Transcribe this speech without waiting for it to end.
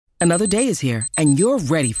Another day is here, and you're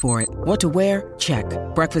ready for it. What to wear? Check.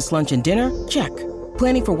 Breakfast, lunch, and dinner? Check.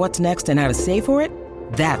 Planning for what's next and how to save for it?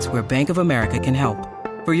 That's where Bank of America can help.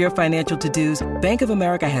 For your financial to-dos, Bank of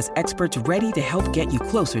America has experts ready to help get you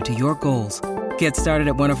closer to your goals. Get started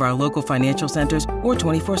at one of our local financial centers or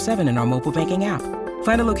 24/7 in our mobile banking app.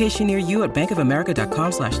 Find a location near you at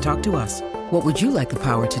bankofamerica.com/talktous. What would you like the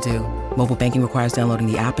power to do? Mobile banking requires downloading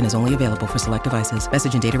the app and is only available for select devices.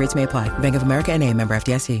 Message and data rates may apply. Bank of America N.A., member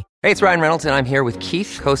FDIC. Hey, it's Ryan Reynolds, and I'm here with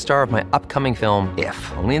Keith, co-star of my upcoming film,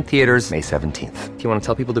 If, only in theaters May 17th. Do you want to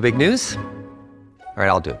tell people the big news? All right,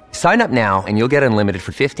 I'll do it. Sign up now and you'll get unlimited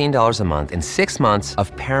for $15 a month and 6 months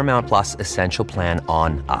of Paramount Plus Essential Plan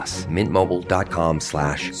on us.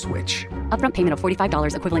 MintMobile.com/switch. Upfront payment of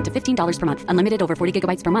 $45 equivalent to $15 per month. Unlimited over 40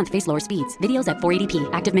 gigabytes per month. Face lower speeds. Videos at 480p.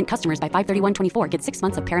 Active Mint customers by 531.24 get 6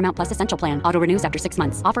 months of Paramount Plus Essential Plan. Auto renews after 6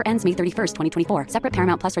 months. Offer ends May 31st, 2024. Separate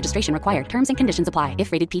Paramount Plus registration required. Terms and conditions apply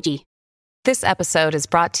if rated PG. This episode is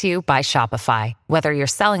brought to you by Shopify. Whether you're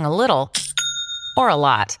selling a little or a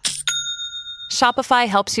lot, Shopify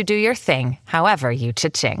helps you do your thing, however you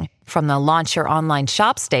cha-ching. From the launch your online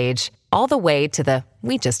shop stage, all the way to the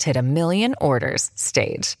we just hit 1 million orders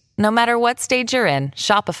stage. No matter what stage you're in,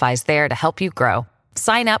 Shopify's there to help you grow.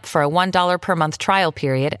 Sign up for a $1 per month trial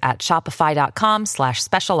period at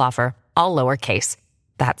shopify.com/special offer, all lowercase.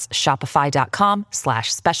 That's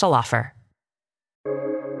shopify.com/special offer.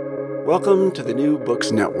 Welcome to the New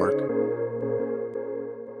Books Network.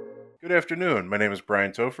 Good afternoon. My name is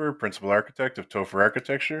Brian Topher, Principal Architect of Topher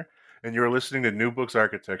Architecture, and you're listening to New Books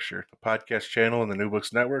Architecture, the podcast channel in the New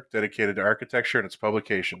Books Network dedicated to architecture and its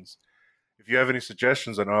publications. If you have any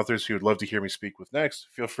suggestions on authors who would love to hear me speak with next,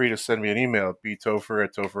 feel free to send me an email at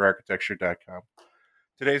btopher@topherarchitecture.com.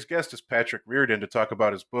 Today's guest is Patrick Reardon to talk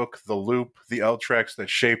about his book, The Loop, The L-Tracks That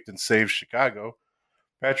Shaped and Saved Chicago.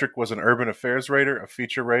 Patrick was an urban affairs writer, a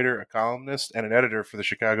feature writer, a columnist, and an editor for the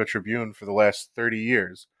Chicago Tribune for the last 30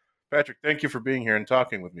 years. Patrick, thank you for being here and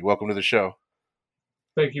talking with me. Welcome to the show.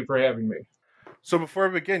 Thank you for having me. So before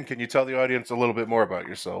we begin, can you tell the audience a little bit more about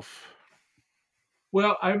yourself?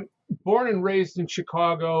 Well, I'm born and raised in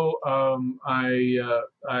Chicago. I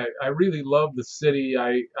really love the city.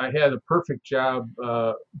 I had a perfect job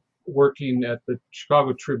working at the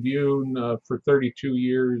Chicago Tribune for 32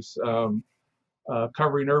 years,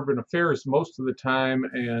 covering urban affairs most of the time,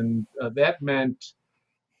 and that meant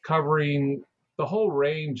covering the whole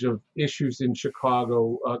range of issues in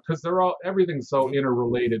Chicago, because everything's so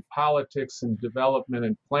interrelated: politics and development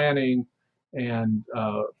and planning and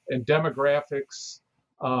demographics.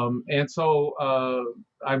 And so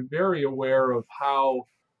I'm very aware of how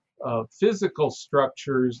physical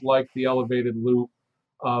structures like the elevated loop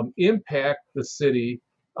impact the city,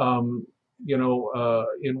 in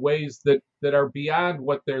ways that are beyond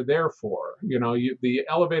what they're there for. The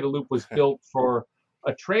elevated loop was built for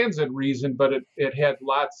a transit reason, but it had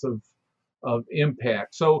lots of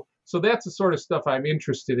impact. So that's the sort of stuff I'm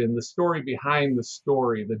interested in, the story behind the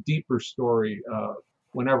story, the deeper story,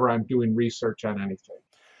 whenever I'm doing research on anything.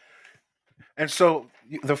 And so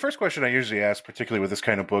the first question I usually ask, particularly with this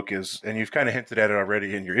kind of book, is, and you've kind of hinted at it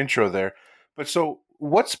already in your intro there, but so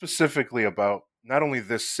what specifically about not only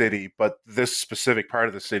this city, but this specific part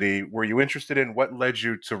of the city were you interested in? What led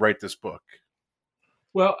you to write this book?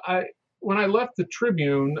 Well, when I left the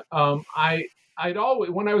Tribune, when I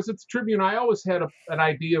was at the Tribune, I always had an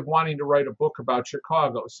idea of wanting to write a book about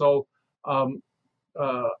Chicago. So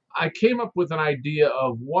I came up with an idea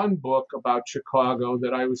of one book about Chicago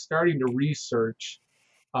that I was starting to research,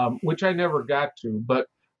 which I never got to. But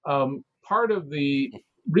part of the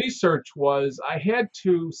research was I had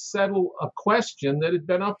to settle a question that had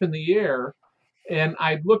been up in the air, and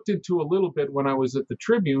I'd looked into a little bit when I was at the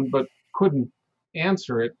Tribune, but couldn't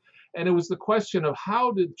answer it. And it was the question of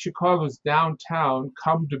how did Chicago's downtown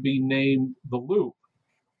come to be named the Loop?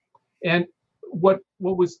 And what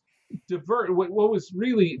was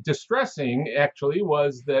really distressing, actually,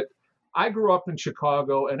 was that I grew up in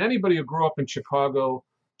Chicago, and anybody who grew up in Chicago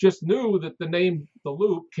just knew that the name the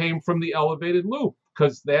Loop came from the elevated loop,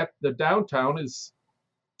 because the downtown is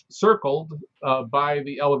circled by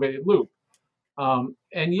the elevated loop.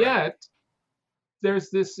 And yet, there's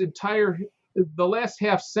this the last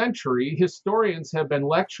half century, historians have been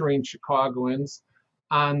lecturing Chicagoans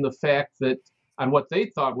on what they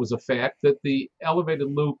thought was a fact, that the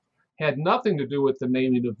elevated loop had nothing to do with the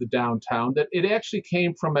naming of the downtown, that it actually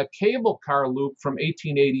came from a cable car loop from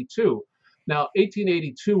 1882. Now,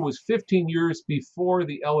 1882 was 15 years before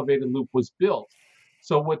the elevated loop was built.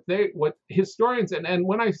 So what historians, and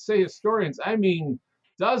when I say historians, I mean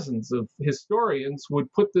dozens of historians,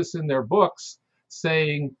 would put this in their books,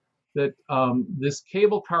 saying this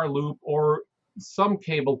cable car loop or some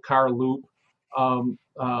cable car loop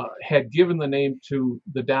had given the name to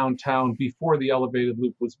the downtown before the elevated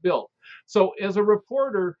loop was built. So as a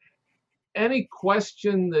reporter, any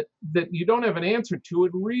question that you don't have an answer to,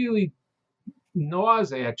 it really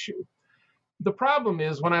gnaws at you. The problem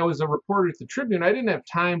is when I was a reporter at the Tribune, I didn't have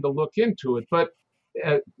time to look into it. But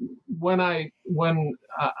when I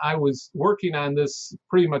was working on this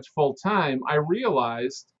pretty much full time, I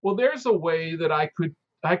realized, well, there's a way that I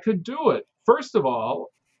could do it. First of all,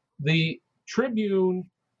 the Tribune,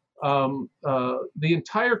 the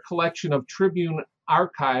entire collection of Tribune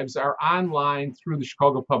archives are online through the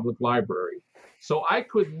Chicago Public Library. So I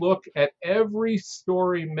could look at every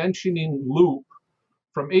story mentioning loop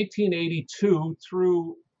from 1882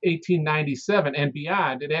 through 1897 and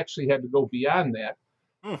beyond. It actually had to go beyond that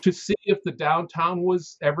to see if the downtown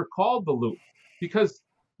was ever called the Loop, because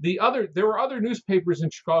there were other newspapers in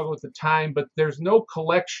Chicago at the time, but there's no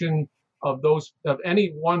collection of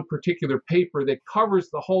any one particular paper that covers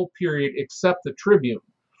the whole period except the Tribune,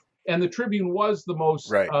 and the Tribune was the most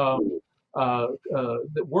that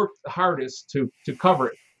worked the hardest to cover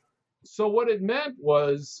it. So what it meant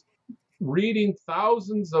was reading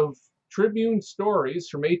thousands of Tribune stories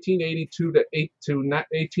from 1882 to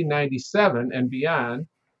 1897 and beyond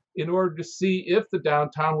in order to see if the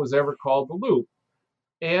downtown was ever called the Loop.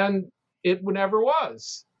 And it never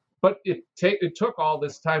was. But it took all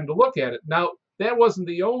this time to look at it. Now, that wasn't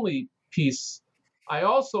the only piece. I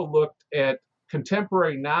also looked at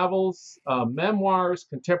contemporary novels, memoirs,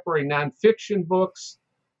 contemporary nonfiction books,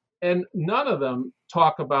 and none of them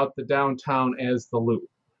talk about the downtown as the Loop.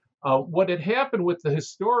 What had happened with the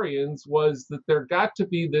historians was that there got to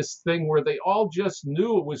be this thing where they all just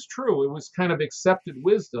knew it was true. It was kind of accepted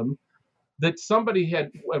wisdom that somebody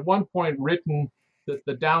had at one point written that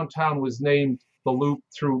the downtown was named the Loop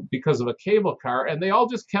because of a cable car, and they all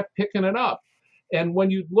just kept picking it up. And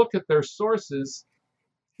when you look at their sources,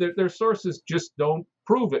 their sources just don't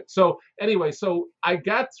prove it. So anyway, so I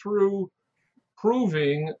got through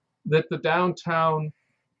proving that the downtown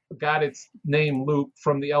got its name Loop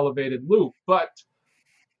from the elevated loop. But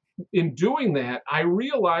in doing that, I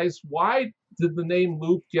realized, why did the name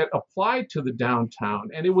Loop get applied to the downtown?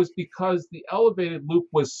 And it was because the elevated loop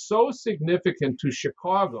was so significant to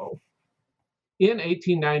Chicago in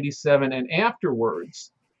 1897 and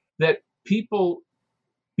afterwards that people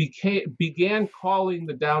began calling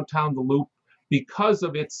the downtown the Loop because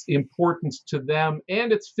of its importance to them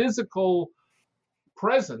and its physical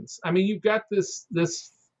presence. I mean, you've got this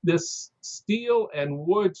steel and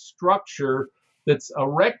wood structure that's a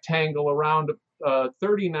rectangle around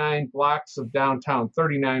 39 blocks of downtown,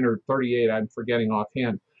 39 or 38, I'm forgetting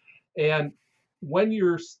offhand. And when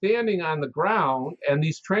you're standing on the ground and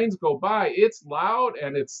these trains go by, it's loud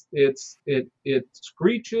and it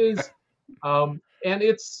screeches, and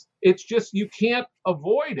it's just, you can't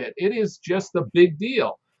avoid it. It is just a big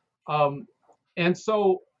deal. And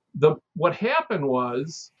so what happened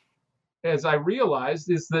was, as I realized,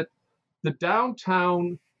 is that the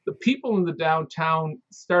people in the downtown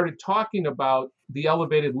started talking about the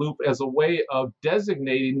elevated loop as a way of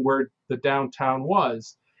designating where the downtown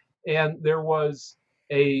was. And there was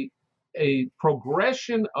a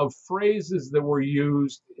progression of phrases that were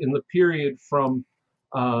used in the period from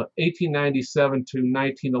 1897 to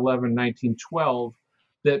 1911, 1912,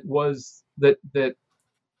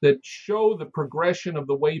 that show the progression of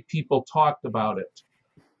the way people talked about it.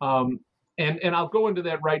 And I'll go into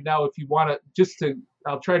that right now if you want to,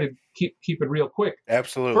 I'll try to keep it real quick.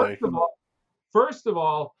 Absolutely. First of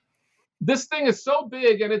all, this thing is so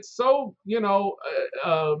big and it's so,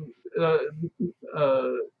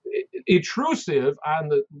 intrusive on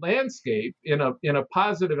the landscape in a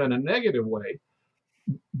positive and a negative way,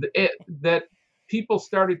 that people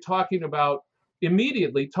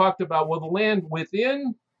immediately talked about, well, the land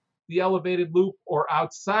within the elevated loop or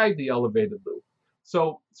outside the elevated loop.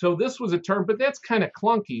 So this was a term, but that's kind of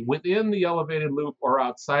clunky, within the elevated loop or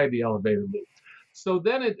outside the elevated loop. So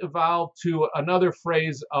then it evolved to another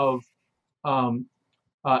phrase of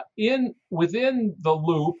within the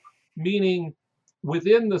loop, meaning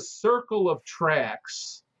within the circle of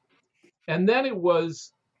tracks. And then it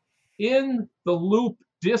was in the loop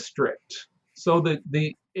district, so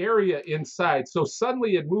the area inside. So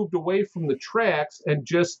suddenly it moved away from the tracks and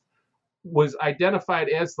just was identified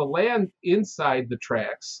as the land inside the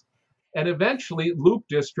tracks. And eventually Loop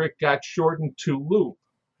District got shortened to Loop.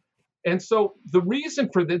 And so the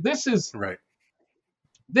reason for this is right.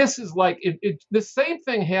 This is like the same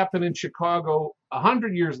thing happened in Chicago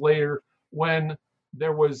 100 years later when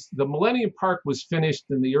the Millennium Park was finished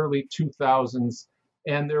in the early 2000s,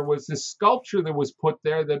 and there was this sculpture that was put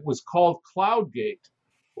there that was called Cloud Gate.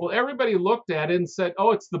 Well, everybody looked at it and said,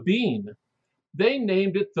 "Oh, it's the bean." They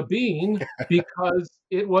named it the bean because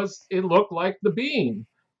it looked like the bean,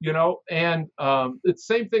 And the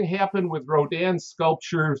same thing happened with Rodin's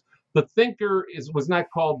sculptures. The Thinker was not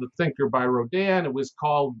called the Thinker by Rodin; it was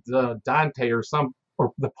called Dante or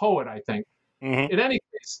the poet, I think. Mm-hmm. In any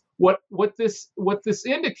case, what this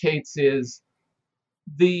indicates is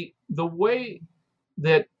the way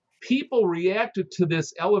that people reacted to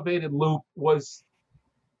this elevated loop was,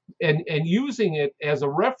 and using it as a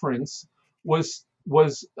reference was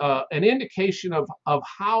an indication of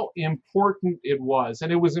how important it was.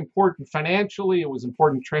 And it was important financially, it was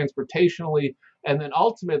important transportationally, and then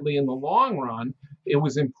ultimately in the long run, it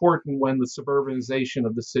was important when the suburbanization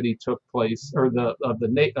of the city took place, or of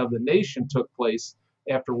the nation took place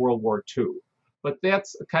after World War II. But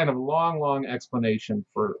that's a kind of long explanation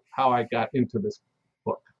for how I got into this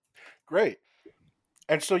book. Great.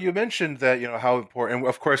 And so you mentioned that, how important, and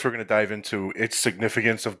of course we're going to dive into its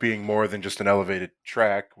significance of being more than just an elevated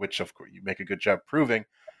track, which of course you make a good job proving.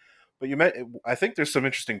 But I think there's some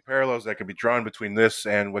interesting parallels that could be drawn between this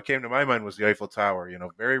and what came to my mind was the Eiffel Tower.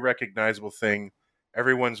 Very recognizable thing.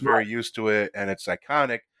 Everyone's very used to it, and it's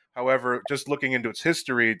iconic. However, just looking into its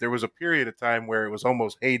history, there was a period of time where it was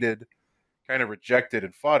almost hated, kind of rejected,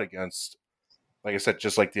 and fought against. Like I said,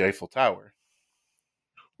 just like the Eiffel Tower.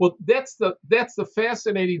 Well, that's the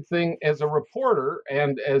fascinating thing as a reporter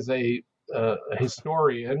and as a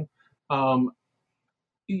historian.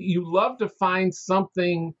 You love to find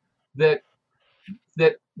something that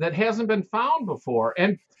hasn't been found before,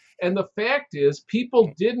 and the fact is,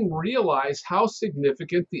 people didn't realize how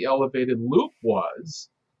significant the elevated loop was.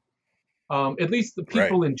 At least the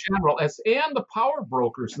people in general, and the power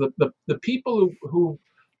brokers, the people who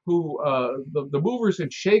the movers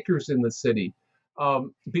and shakers in the city.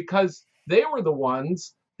 Because they were the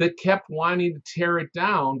ones that kept wanting to tear it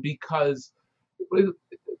down, because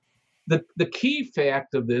the key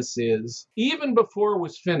fact of this is, even before it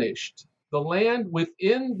was finished, the land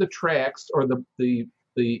within the tracks, or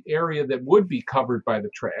the area that would be covered by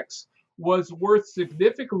the tracks, was worth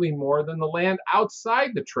significantly more than the land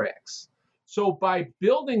outside the tracks. So by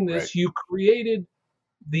building this, you created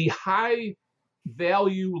the high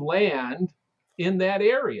value land in that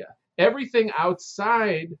area. Everything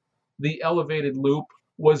outside the elevated loop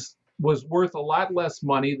was worth a lot less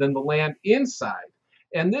money than the land inside.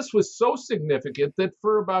 And this was so significant that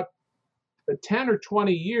for about 10 or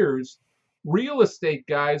 20 years, real estate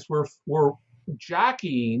guys were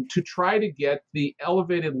jockeying to try to get the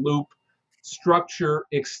elevated loop structure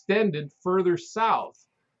extended further south.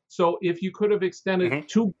 So if you could have extended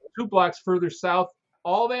two blocks further south,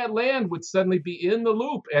 all that land would suddenly be in the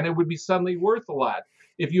loop, and it would be suddenly worth a lot.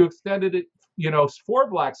 If you extended it, 4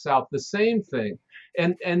 blocks south, the same thing.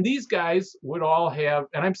 And these guys would all have,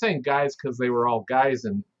 and I'm saying guys because they were all guys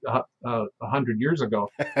in 100 years ago.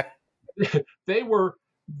 they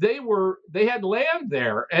had land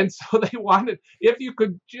there, and so they wanted, if you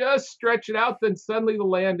could just stretch it out, then suddenly the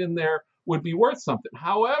land in there would be worth something.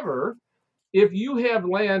 However, if you have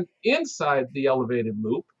land inside the elevated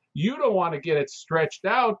loop, you don't want to get it stretched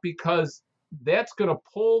out, because that's going to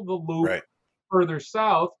pull the loop further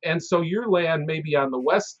south, and so your land maybe on the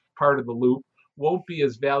west part of the loop won't be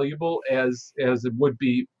as valuable as it would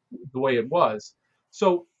be the way it was.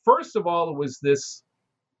 So first of all, it was this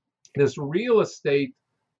real estate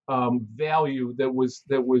value that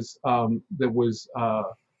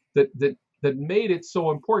made it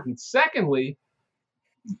so important. Secondly,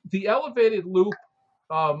 the elevated loop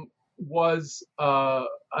was a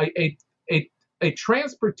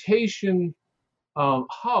transportation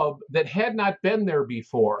hub that had not been there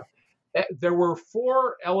before. There were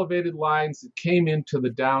 4 elevated lines that came into the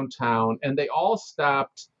downtown, and they all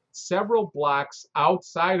stopped several blocks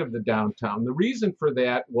outside of the downtown. The reason for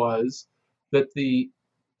that was that the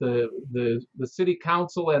city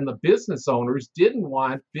council and the business owners didn't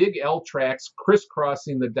want big L tracks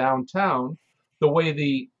crisscrossing the downtown the way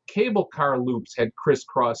the cable car loops had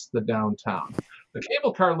crisscrossed the downtown. The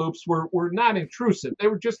cable car loops were not intrusive. They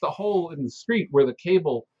were just a hole in the street where the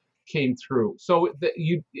cable came through. So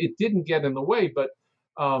it didn't get in the way. But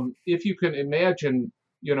if you can imagine,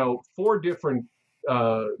 4 different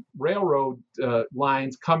railroad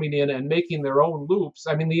lines coming in and making their own loops,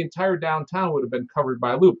 I mean, the entire downtown would have been covered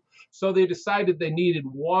by a loop. So they decided they needed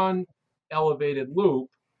one elevated loop,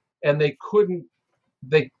 and they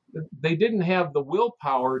didn't have the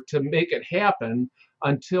willpower to make it happen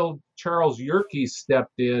until Charles Yerkes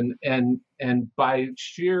stepped in and by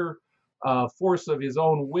sheer force of his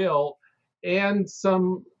own will and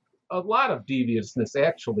some a lot of deviousness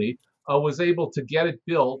actually, was able to get it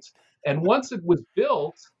built. And once it was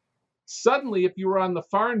built, suddenly, if you were on the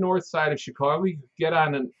far north side of Chicago, you could get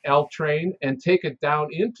on an L train and take it down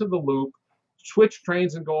into the loop, switch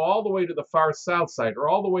trains, and go all the way to the far south side or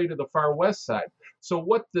all the way to the far west side. So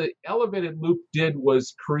what the elevated loop did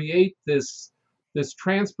was create this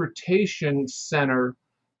transportation center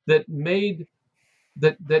that made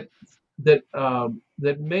that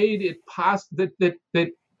made it possible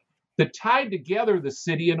that tied together the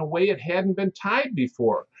city in a way it hadn't been tied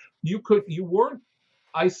before. You weren't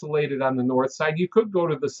isolated on the north side. You could go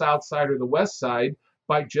to the south side or the west side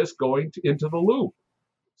by just going into the loop.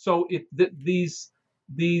 So this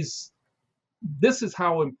is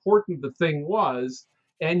how important the thing was,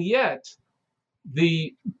 and yet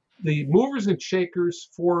the movers and shakers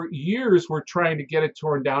for years were trying to get it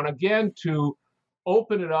torn down again to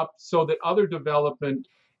open it up so that other development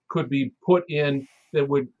could be put in there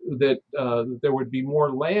would be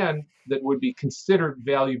more land that would be considered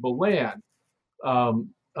valuable land.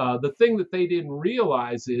 The thing that they didn't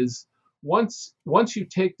realize is once you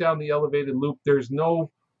take down the elevated loop, there's no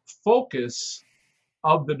focus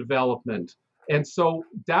of the development, and so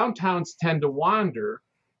downtowns tend to wander.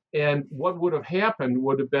 And what would have happened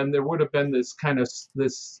there would have been this kind of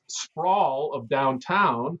this sprawl of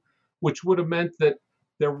downtown, which would have meant that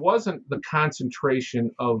there wasn't the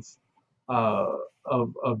concentration of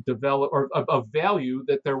value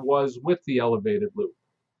that there was with the elevated loop.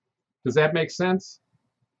 Does that make sense?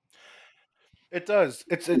 It does.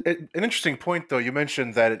 It's an interesting point, though. You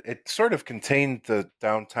mentioned that it sort of contained the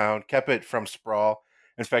downtown, kept it from sprawl.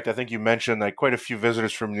 In fact, I think you mentioned that quite a few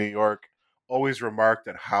visitors from New York always remarked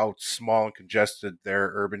at how small and congested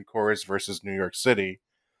their urban core is versus New York City.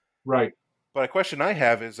 Right. But a question I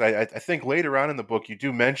have is, I think later on in the book you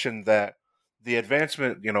do mention that the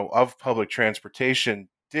advancement, of public transportation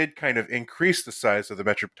did kind of increase the size of the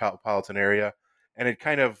metropolitan area, and it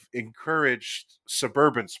kind of encouraged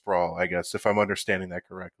suburban sprawl, I guess, if I'm understanding that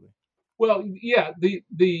correctly. Well, yeah,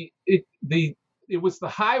 it was the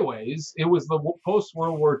highways. It was the post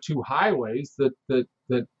World War II highways that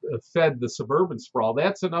fed the suburban sprawl.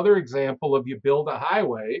 That's another example of you build a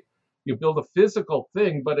highway, you build a physical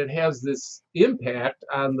thing, but it has this impact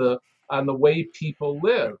on the way people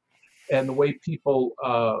live and the way people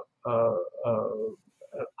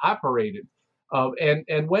operated.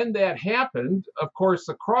 And when that happened, of course,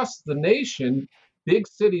 across the nation, big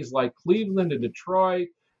cities like Cleveland and Detroit,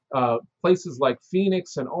 places like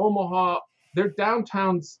Phoenix and Omaha, their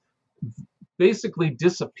downtowns basically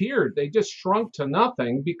disappeared. They just shrunk to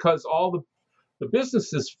nothing because all the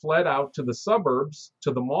businesses fled out to the suburbs,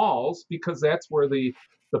 to the malls, because that's where the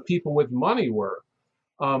people with money were.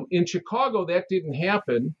 In Chicago, that didn't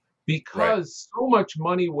happen because so much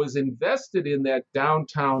money was invested in that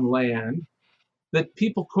downtown land that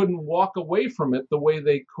people couldn't walk away from it the way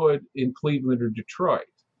they could in Cleveland or Detroit.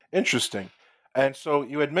 Interesting. And so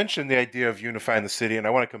you had mentioned the idea of unifying the city, and I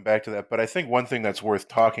want to come back to that. But I think one thing that's worth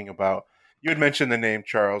talking about, you had mentioned the name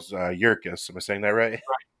Charles Yerkes. Am I saying that right? Right.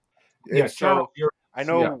 Yeah, so Charles Yerkes. I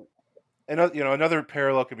know, another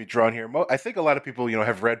parallel could be drawn here. I think a lot of people,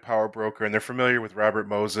 have read Power Broker, and they're familiar with Robert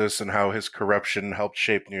Moses and how his corruption helped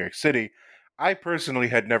shape New York City. I personally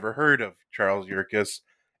had never heard of Charles Yerkes.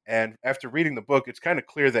 And after reading the book, it's kind of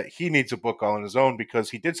clear that he needs a book all on his own because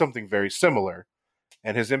he did something very similar.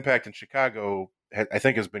 And his impact in Chicago, I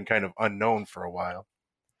think, has been kind of unknown for a while.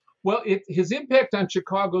 Well, his impact on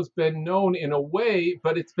Chicago's been known in a way,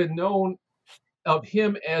 but it's been known of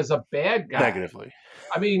him as a bad guy. Negatively.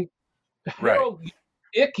 I mean, Harold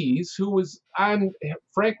Ickes, who was on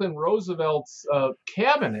Franklin Roosevelt's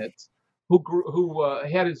cabinet, who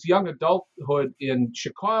had his young adulthood in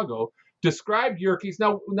Chicago, described Yerkes.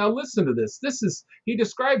 Now listen to this. He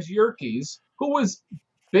describes Yerkes, who was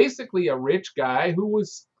basically a rich guy who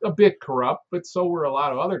was a bit corrupt, but so were a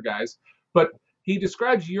lot of other guys. But he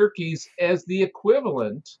describes Yerkes as the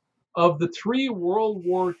equivalent of the 3 World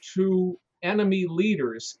War II enemy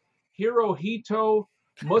leaders, Hirohito,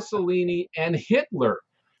 Mussolini, and Hitler.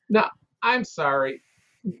 Now, I'm sorry,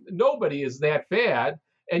 nobody is that bad.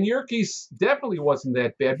 And Yerkes definitely wasn't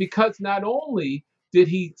that bad because not only did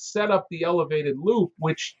he set up the elevated loop,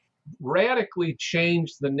 which radically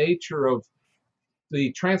changed the nature of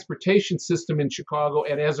the transportation system in Chicago,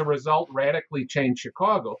 and as a result, radically changed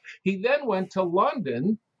Chicago. He then went to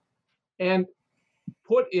London and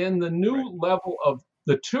put in the new level of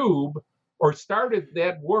the tube, or started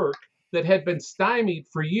that work that had been stymied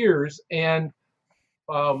for years and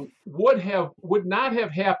would not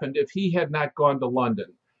have happened if he had not gone to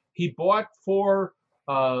London. He bought 4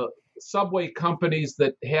 subway companies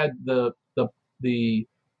that had the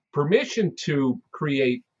permission to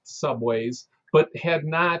create subways, but had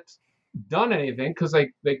not done anything because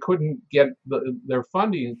they couldn't get their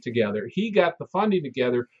funding together. He got the funding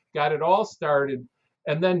together, got it all started,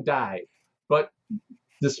 and then died. But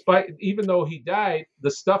even though he died,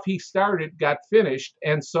 the stuff he started got finished.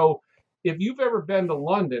 And so if you've ever been to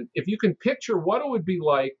London, if you can picture what it would be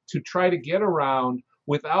like to try to get around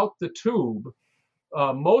without the tube,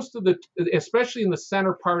 especially in the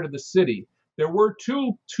center part of the city, there were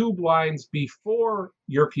 2 tube lines before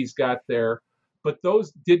Yerkes got there, but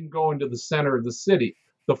those didn't go into the center of the city.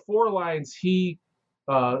 The 4 lines he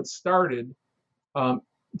started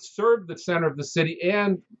served the center of the city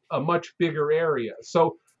and a much bigger area.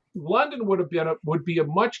 So London would be a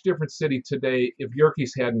much different city today if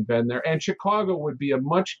Yerkes hadn't been there, and Chicago would be a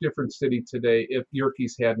much different city today if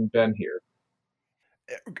Yerkes hadn't been here.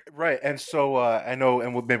 Right, and so I know,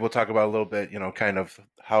 and maybe we'll talk about a little bit, kind of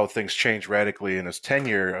how things changed radically in his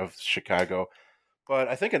tenure of Chicago. But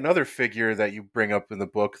I think another figure that you bring up in the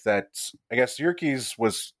book that I guess Yerkes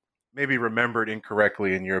was maybe remembered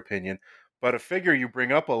incorrectly in your opinion, but a figure you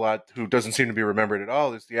bring up a lot who doesn't seem to be remembered at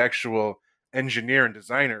all is the actual engineer and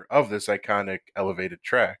designer of this iconic elevated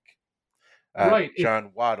track. Right.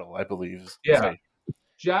 John Waddell, I believe. Yeah.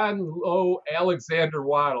 John Lowe Alexander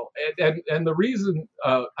Waddell. And the reason,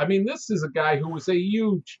 this is a guy who was a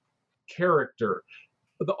huge character.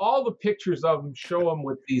 All the pictures of him show him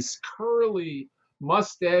with these curly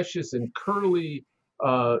mustaches and curly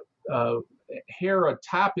hair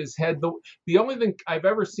atop his head. The only thing I've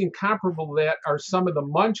ever seen comparable to that are some of the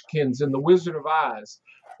Munchkins in The Wizard of Oz.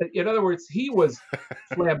 In other words, he was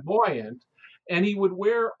flamboyant, and he would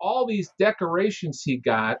wear all these decorations he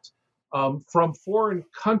got from foreign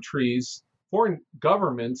countries, foreign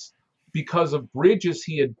governments, because of bridges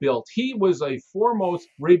he had built. He was a foremost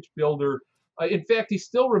bridge builder. In fact, he's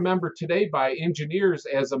still remembered today by engineers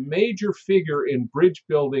as a major figure in bridge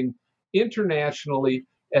building internationally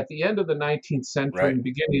at the end of the 19th century and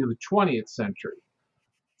beginning of the 20th century.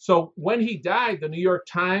 So when he died, the New York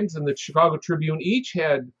Times and the Chicago Tribune each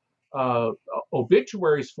had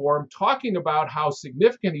obituaries for him talking about how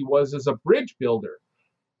significant he was as a bridge builder.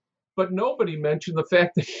 But nobody mentioned the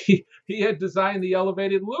fact that he had designed the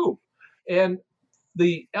elevated loop. And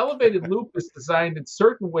the elevated loop is designed in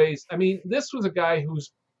certain ways. I mean, this was a guy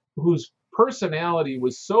whose personality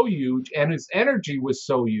was so huge and his energy was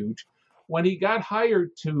so huge. When he got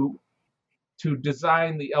hired to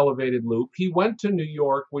design the elevated loop, he went to New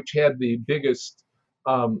York, which had the biggest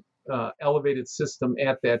elevated system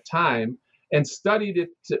at that time, and studied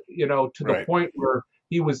it to the point where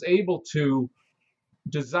he was able to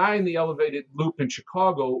design the elevated loop in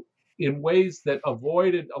Chicago in ways that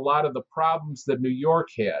avoided a lot of the problems that New York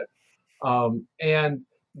had. And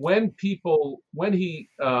when he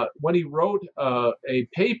wrote a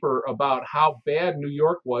paper about how bad New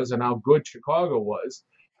York was and how good Chicago was,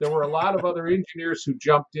 there were a lot of other engineers who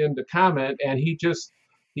jumped in to comment, and he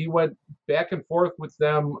went back and forth with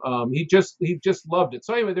them. He just loved it.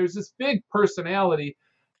 So anyway, there's this big personality,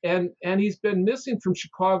 and he's been missing from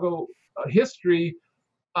Chicago history.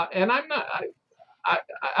 And I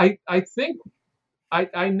think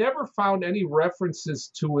I never found any references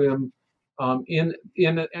to him in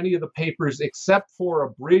any of the papers except for a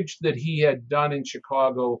bridge that he had done in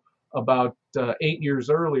Chicago about 8 years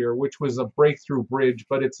earlier, which was a breakthrough bridge,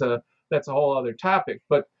 but that's a whole other topic.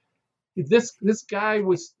 But this guy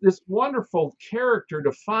was this wonderful character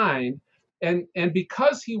to find, and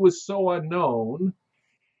because he was so unknown,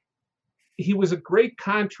 he was a great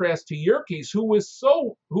contrast to Yerkes, who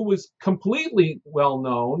was completely well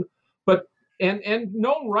known, but and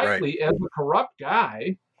known rightly as a corrupt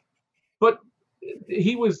guy, but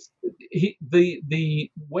the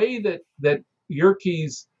way that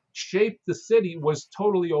Yerkes shaped the city was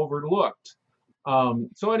totally overlooked.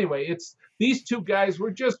 So anyway, these two guys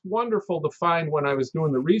were just wonderful to find when I was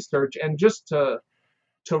doing the research, and just to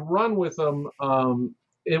run with them.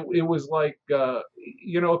 It was like,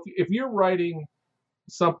 if you're writing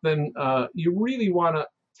something, you really want to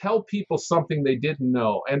tell people something they didn't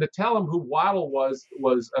know. And to tell them who Waddell was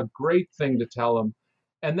a great thing to tell them.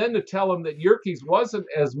 And then to tell them that Yerkes wasn't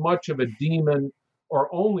as much of a demon or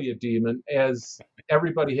only a demon as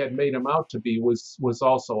everybody had made him out to be was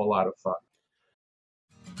also a lot of fun.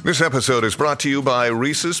 This episode is brought to you by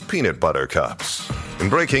Reese's Peanut Butter Cups. In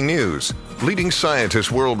breaking news, leading scientists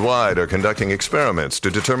worldwide are conducting experiments to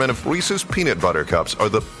determine if Reese's Peanut Butter Cups are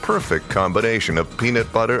the perfect combination of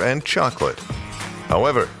peanut butter and chocolate.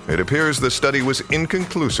 However, it appears the study was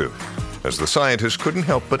inconclusive, as the scientists couldn't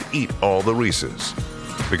help but eat all the Reese's.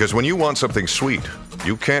 Because when you want something sweet,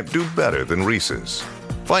 you can't do better than Reese's.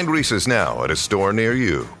 Find Reese's now at a store near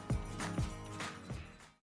you.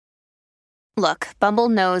 Look, Bumble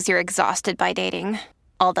knows you're exhausted by dating.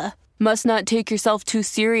 All the must not take yourself too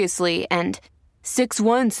seriously and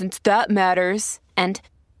 6'1" since that matters. And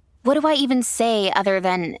what do I even say other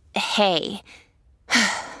than hey?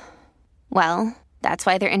 Well, that's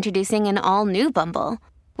why they're introducing an all-new Bumble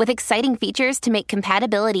with exciting features to make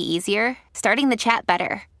compatibility easier, starting the chat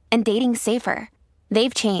better, and dating safer.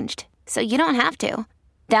 They've changed, so you don't have to.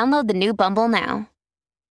 Download the new Bumble now.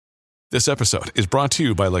 This episode is brought to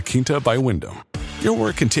you by La Quinta by Wyndham. Your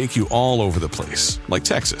work can take you all over the place, like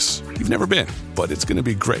Texas. You've never been, but it's going to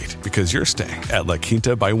be great because you're staying at La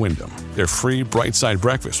Quinta by Wyndham. Their free Bright Side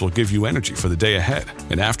breakfast will give you energy for the day ahead.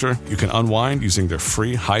 And after, you can unwind using their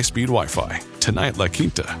free high-speed Wi-Fi. Tonight, La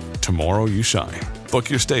Quinta. Tomorrow, you shine. Book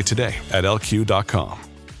your stay today at lq.com.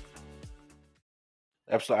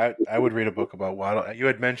 Absolutely. I would read a book about Waddle. You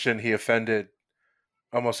had mentioned he offended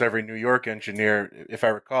almost every New York engineer. If I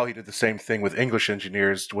recall, he did the same thing with English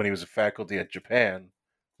engineers when he was a faculty at Japan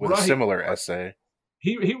with a similar essay.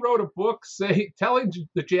 He wrote a book telling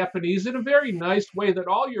the Japanese in a very nice way that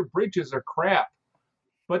all your bridges are crap,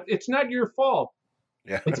 but it's not your fault.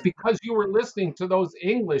 Yeah. It's because you were listening to those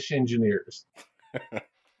English engineers.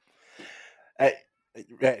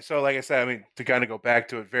 So like I said, I mean, to kind of go back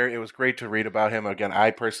to it, it was great to read about him. Again,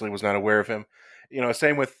 I personally was not aware of him.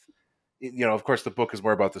 Same with, of course, the book is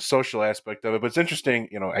more about the social aspect of it, but it's interesting,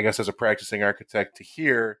 I guess as a practicing architect to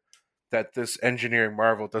hear that this engineering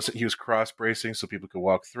marvel doesn't use cross bracing so people could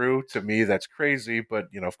walk through. To me, that's crazy, but,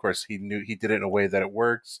 of course, he did it in a way that it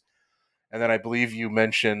works. And then I believe you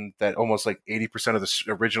mentioned that almost like 80% of the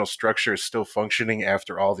original structure is still functioning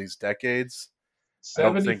after all these decades. I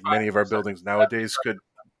don't think many of our buildings nowadays could.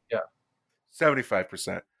 Yeah.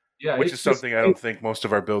 75%. Yeah. Which is something I don't think most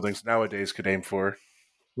of our buildings nowadays could aim for.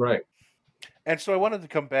 Right. And so I wanted to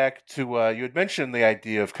come back to, you had mentioned the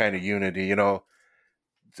idea of kind of unity,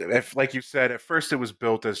 like you said, at first it was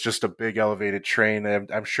built as just a big elevated train.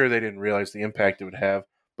 And I'm sure they didn't realize the impact it would have,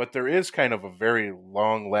 but there is kind of a very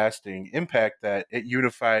long lasting impact that it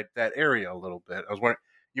unified that area a little bit. I was wondering,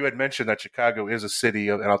 you had mentioned that Chicago is a city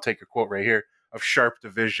of, and I'll take your quote right here, of sharp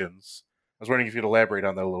divisions. I was wondering if you'd elaborate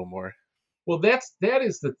on that a little more. Well, that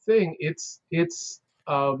is the thing. It's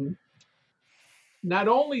not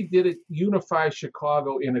only did it unify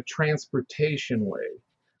Chicago in a transportation way,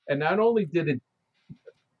 and not only did it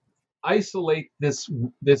isolate this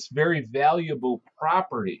very valuable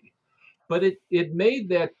property, but it made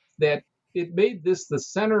this the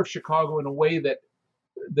center of Chicago in a way that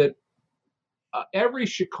every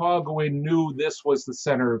Chicagoan knew this was the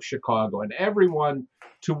center of Chicago, and everyone,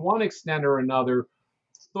 to one extent or another,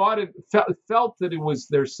 felt that it was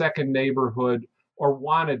their second neighborhood or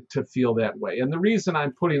wanted to feel that way. And the reason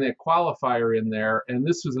I'm putting that qualifier in there, and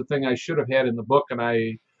this was the thing I should have had in the book, and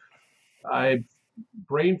I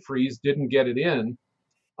brain freeze didn't get it in.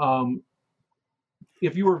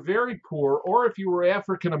 If you were very poor or if you were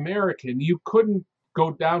African American, you couldn't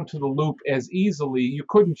go down to the Loop as easily. You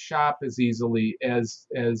couldn't shop as easily as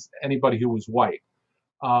anybody who was white.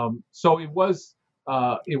 So it was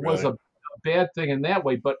a bad thing in that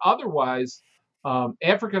way. But otherwise,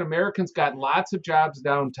 African Americans got lots of jobs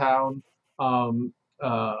downtown.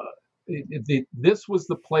 This was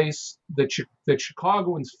the place that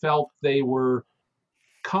Chicagoans felt they were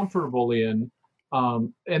comfortable in,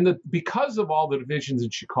 and because of all the divisions in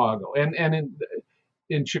Chicago, and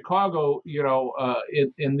in Chicago,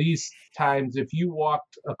 in these times, if you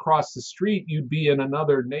walked across the street, you'd be in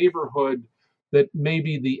another neighborhood that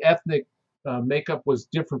maybe the ethnic makeup was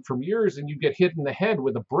different from yours, and you get hit in the head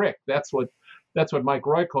with a brick. That's what Mike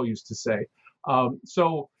Royko used to say.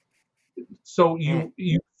 So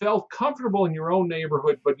you felt comfortable in your own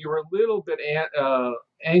neighborhood, but you were a little bit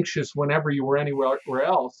anxious whenever you were anywhere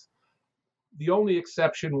else. The only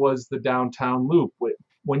exception was the downtown Loop.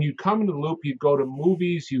 When you'd come to the Loop, you'd go to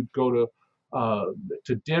movies, you'd go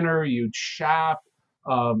to dinner, you'd shop,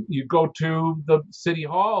 you'd go to the city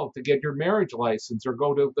hall to get your marriage license, or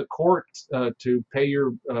go to the court to pay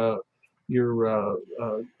your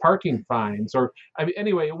parking fines.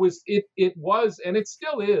 Anyway, it was, and it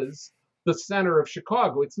still is, the center of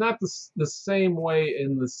Chicago. It's not the same way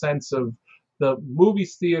in the sense of the movie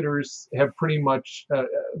theaters have pretty much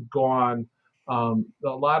gone. A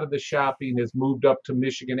lot of the shopping has moved up to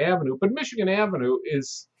Michigan Avenue, but Michigan Avenue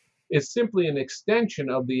is simply an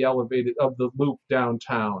extension of the Loop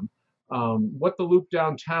downtown. What the Loop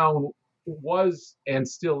downtown was and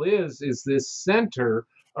still is this center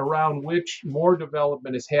around which more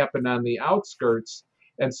development has happened on the outskirts,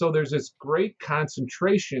 and so there's this great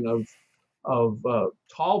concentration of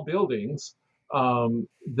tall buildings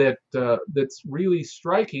that's really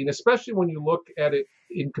striking, especially when you look at it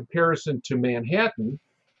in comparison to Manhattan,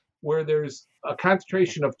 where there's a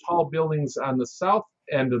concentration of tall buildings on the south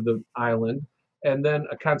end of the island, and then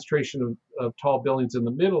a concentration of tall buildings in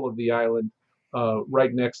the middle of the island,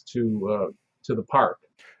 right next to the park.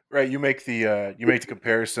 Right, you make the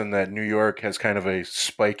comparison that New York has kind of a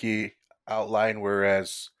spiky outline,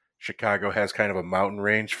 whereas Chicago has kind of a mountain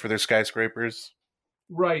range for their skyscrapers.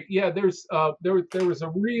 Right. Yeah. There was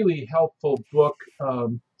a really helpful book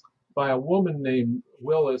by a woman named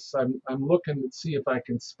Willis. I'm looking to see if I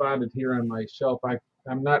can spot it here on my shelf.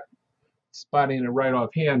 I'm not spotting it right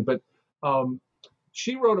offhand, but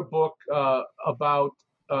she wrote a book about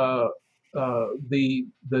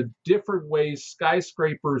the different ways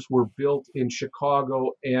skyscrapers were built in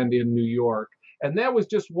Chicago and in New York, and that was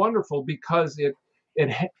just wonderful because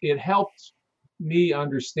it helped me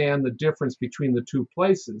understand the difference between the two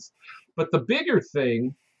places. But the bigger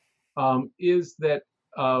thing is that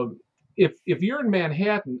if you're in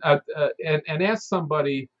Manhattan and ask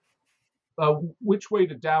somebody which way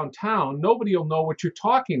to downtown, nobody will know what you're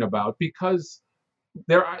talking about because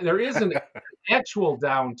there isn't an actual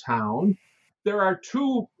downtown. There are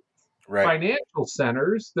two financial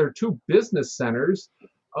centers. There are two business centers,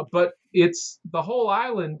 but it's the whole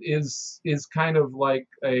island is kind of like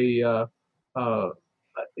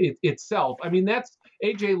itself. I mean, that's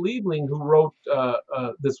A.J. Liebling, who wrote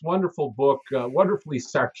this wonderful book, wonderfully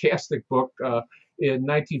sarcastic book in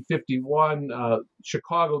 1951,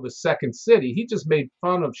 Chicago, the Second City. He just made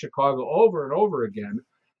fun of Chicago over and over again.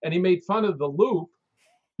 And he made fun of the Loop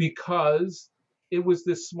because it was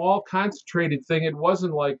this small concentrated thing. It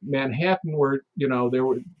wasn't like Manhattan where,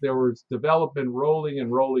 there was development rolling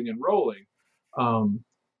and rolling and rolling.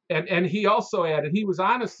 And he also added, he was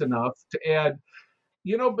honest enough to add,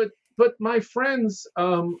 but my friends,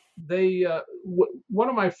 one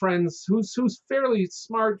of my friends who's fairly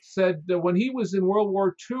smart said that when he was in World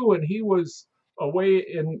War II and he was away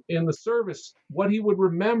in the service, what he would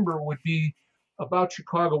remember would be about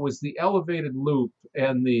Chicago was the elevated loop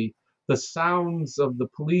and the sounds of the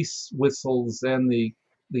police whistles and the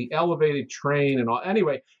elevated train and all.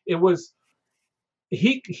 Anyway, it was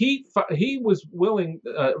he was willing.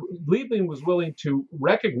 Liebling was willing to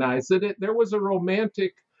recognize that there was a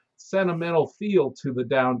romantic, sentimental feel to the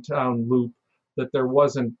downtown loop that there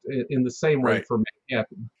wasn't in the same way for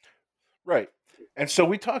Manhattan. Right. And so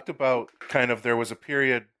we talked about kind of there was a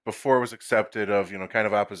period before it was accepted of, kind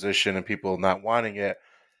of opposition and people not wanting it.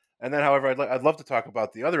 And then, however, I'd love to talk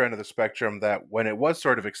about the other end of the spectrum, that when it was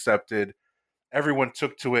sort of accepted, everyone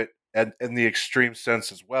took to it in the extreme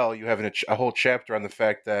sense as well. You have a whole chapter on the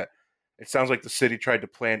fact that it sounds like the city tried to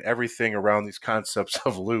plan everything around these concepts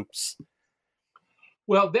of loops.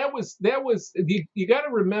 Well, that was you got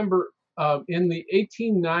to remember in the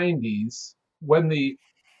 1890s when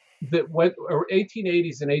or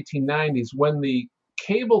 1880s and 1890s when the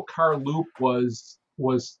cable car loop was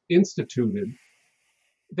instituted.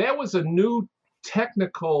 That was a new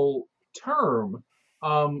technical term.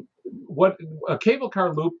 What a cable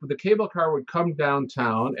car loop, the cable car would come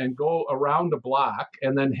downtown and go around a block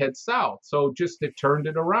and then head south. So just it turned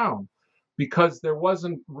it around because there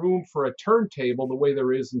wasn't room for a turntable the way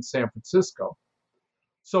there is in San Francisco.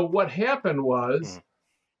 So what happened was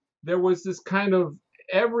there was this kind of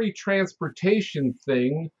every transportation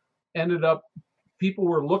thing ended up, people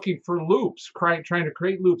were looking for loops, trying to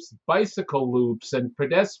create loops, bicycle loops and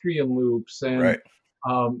pedestrian loops. And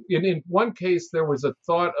in one case, there was a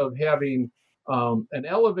thought of having an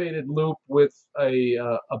elevated loop with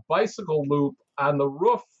a bicycle loop on the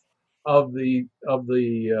roof of the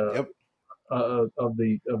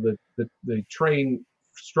train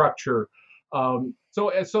structure.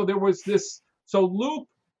 So there was this. So loop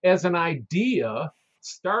as an idea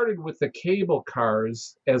started with the cable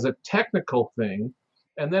cars as a technical thing,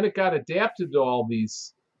 and then it got adapted to all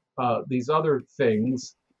these other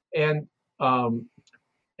things. And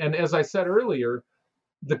as I said earlier,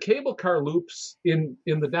 the cable car loops in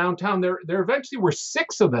the downtown, there eventually were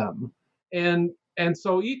 6 of them, and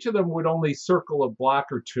so each of them would only circle a block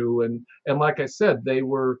or two, and like I said, they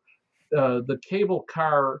were the cable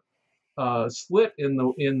car slit in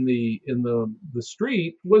the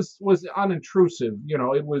street was unintrusive.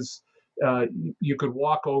 It was you could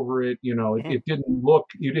walk over it. It didn't look,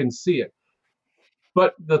 you didn't see it.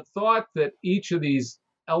 But the thought that each of these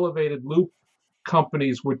elevated loop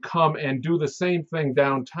companies would come and do the same thing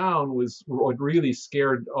downtown was what really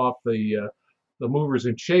scared off the movers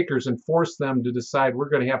and shakers and forced them to decide we're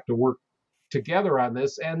going to have to work together on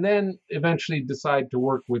this, and then eventually decide to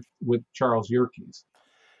work with Charles Yerkes.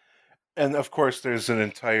 And of course, there's an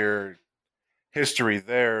entire history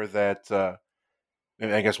there that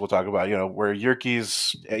and I guess we'll talk about, where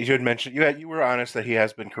Yerkes, you had mentioned, you were honest that he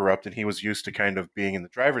has been corrupt and he was used to kind of being in the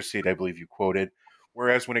driver's seat, I believe you quoted.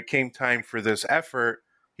 Whereas when it came time for this effort,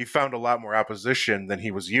 he found a lot more opposition than he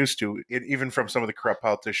was used to, even from some of the corrupt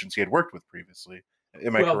politicians he had worked with previously.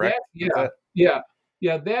 Am I correct?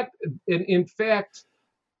 That, in fact,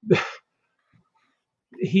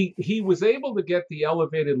 he was able to get the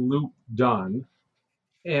elevated loop done.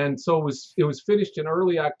 And so it was finished in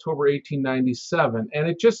early October 1897, and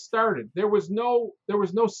it just started. There was no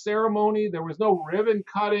ceremony, there was no ribbon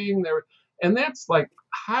cutting and that's like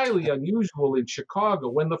highly unusual in Chicago.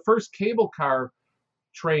 When the first cable car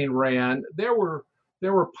train ran, there were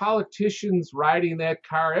politicians riding that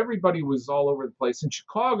car. Everybody was all over the place. And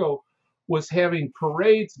Chicago was having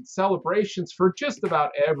parades and celebrations for just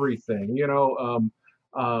about everything.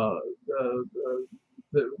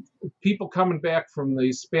 The people coming back from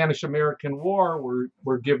the Spanish-American War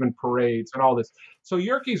were given parades and all this. So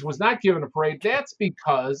Yerkes was not given a parade. That's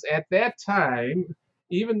because at that time,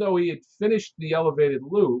 even though he had finished the elevated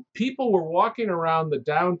loop, people were walking around the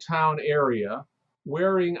downtown area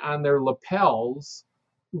wearing on their lapels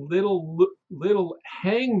little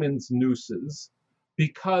hangman's nooses,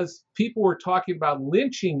 because people were talking about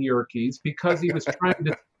lynching Yerkes because he was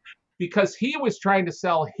trying to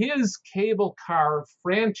sell his cable car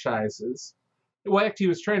franchises. Well, actually, he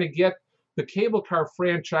was trying to get the cable car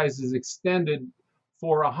franchises extended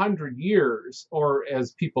for 100 years, or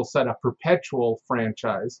as people said, a perpetual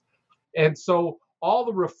franchise. And so all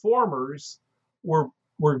the reformers were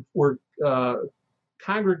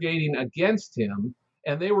congregating against him,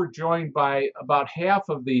 and they were joined by about half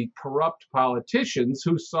of the corrupt politicians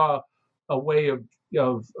who saw a way of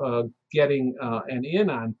getting an in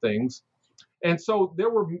on things. And so there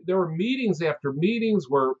were meetings after meetings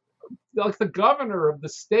where, like, the governor of the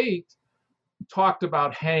state talked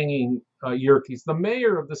about hanging Yerkes. The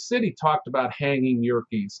mayor of the city talked about hanging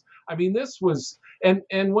Yerkes. I mean, this was and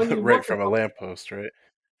when you right from a lamppost, right?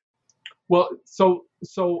 Well, so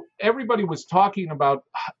everybody was talking about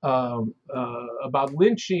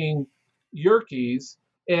lynching Yerkes,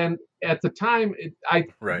 and at the time,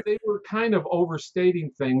 they were kind of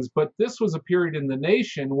overstating things. But this was a period in the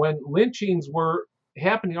nation when lynchings were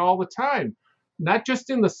happening all the time, not just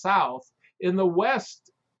in the South. In the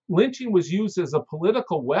West, lynching was used as a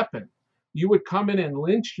political weapon. You would come in and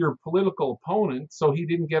lynch your political opponent so he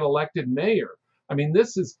didn't get elected mayor. I mean,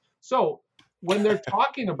 this is so. When they're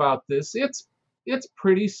talking about this, it's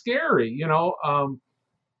pretty scary,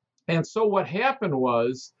 And so what happened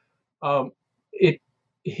was,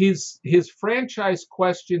 his franchise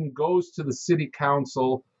question goes to the city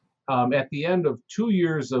council at the end of 2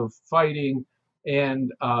 years of fighting,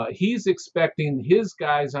 and he's expecting his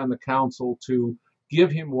guys on the council to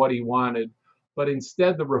give him what he wanted, but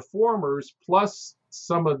instead the reformers plus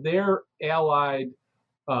some of their allied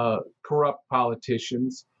corrupt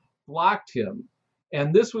politicians blocked him.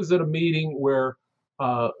 And this was at a meeting where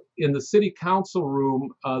in the city council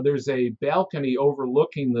room, there's a balcony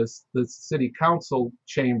overlooking the city council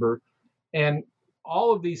chamber. And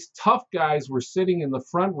all of these tough guys were sitting in the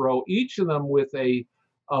front row, each of them with a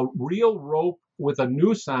real rope with a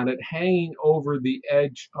noose on it hanging over the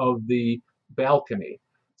edge of the balcony.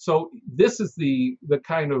 So this is the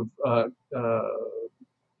kind of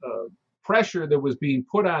pressure that was being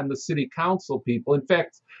put on the city council people. In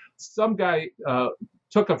fact, some guy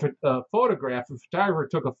took a photograph, a photographer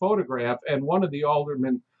took a photograph, and one of the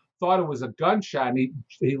aldermen thought it was a gunshot, and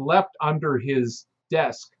he leapt under his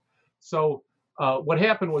desk. So what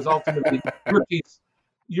happened was ultimately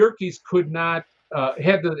Yerkes could not,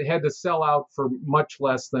 had to sell out for much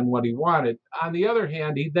less than what he wanted. On the other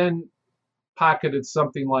hand, he then pocketed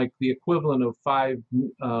something like the equivalent of $5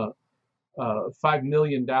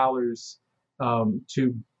 million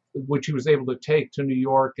to which he was able to take to New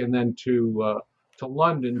York and then to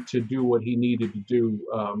London to do what he needed to do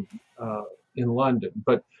in London.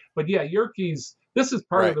 But yeah, Yerkes. This is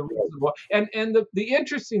part of the reason why. And the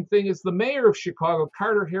interesting thing is the mayor of Chicago,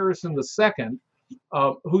 Carter Harrison II,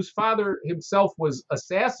 whose father himself was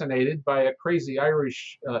assassinated by a crazy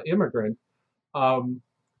Irish immigrant.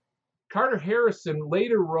 Carter Harrison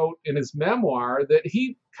later wrote in his memoir that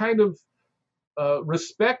he kind of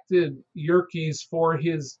respected Yerkes for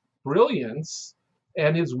his brilliance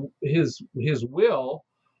and his will,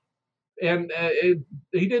 and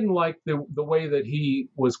he didn't like the way that he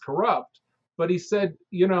was corrupt. But he said,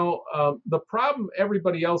 the problem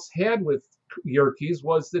everybody else had with Yerkes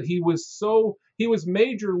was that he was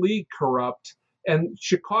major league corrupt, and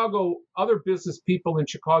other business people in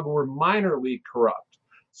Chicago were minor league corrupt.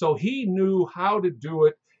 So he knew how to do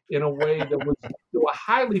it in a way that was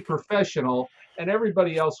highly professional, and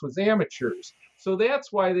everybody else was amateurs. So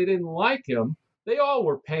that's why they didn't like him. They all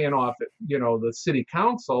were paying off, the city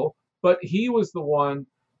council, but he was the one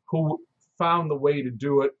who found the way to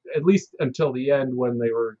do it, at least until the end when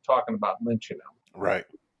they were talking about lynching him. Right.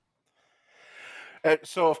 And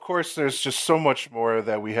so, of course, there's just so much more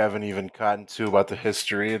that we haven't even gotten to about the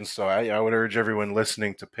history, and so I would urge everyone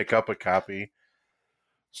listening to pick up a copy.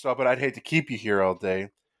 So, but I'd hate to keep you here all day.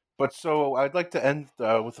 But so I'd like to end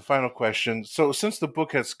with the final question. So, since the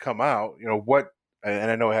book has come out,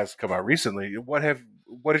 and I know it has come out recently.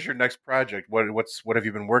 What is your next project? What have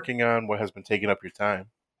you been working on? What has been taking up your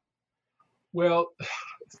time? Well,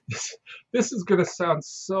 this is going to sound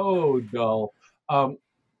so dull.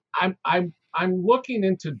 I'm looking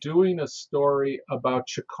into doing a story about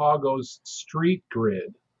Chicago's street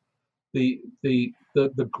grid, the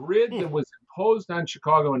grid that was imposed on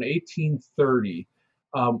Chicago in 1830,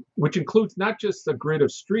 which includes not just the grid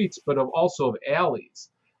of streets but also of alleys.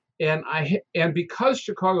 And because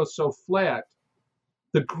Chicago's so flat,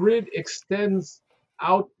 the grid extends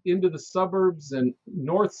out into the suburbs and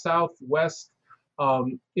north, south, west,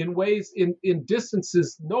 in ways, in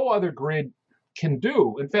distances no other grid can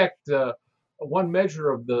do. In fact, one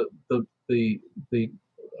measure of the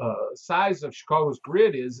size of Chicago's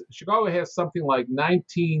grid is Chicago has something like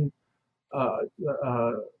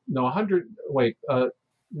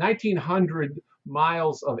 1,900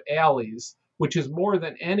 miles of alleys, which is more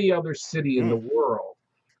than any other city in the world.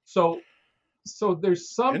 So there's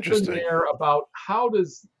something there about how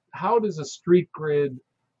does a street grid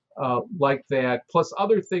like that, plus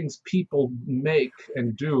other things people make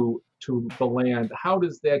and do to the land, how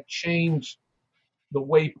does that change the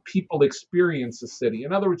way people experience the city?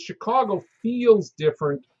 In other words, Chicago feels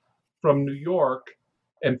different from New York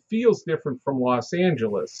and feels different from Los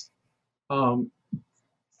Angeles,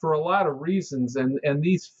 for a lot of reasons, and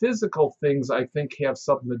these physical things I think have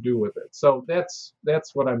something to do with it. So that's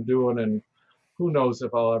what I'm doing, and who knows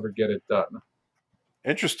if I'll ever get it done.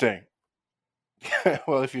 Interesting.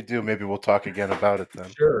 Well, if you do, maybe we'll talk again about it then.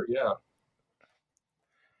 Sure, yeah.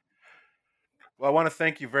 Well, I want to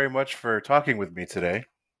thank you very much for talking with me today.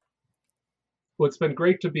 Well, it's been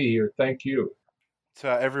great to be here. Thank you. To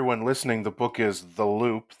everyone listening, the book is The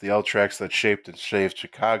Loop, the L Tracks That Shaped and Saved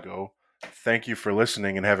Chicago. Thank you for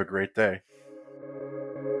listening and have a great day.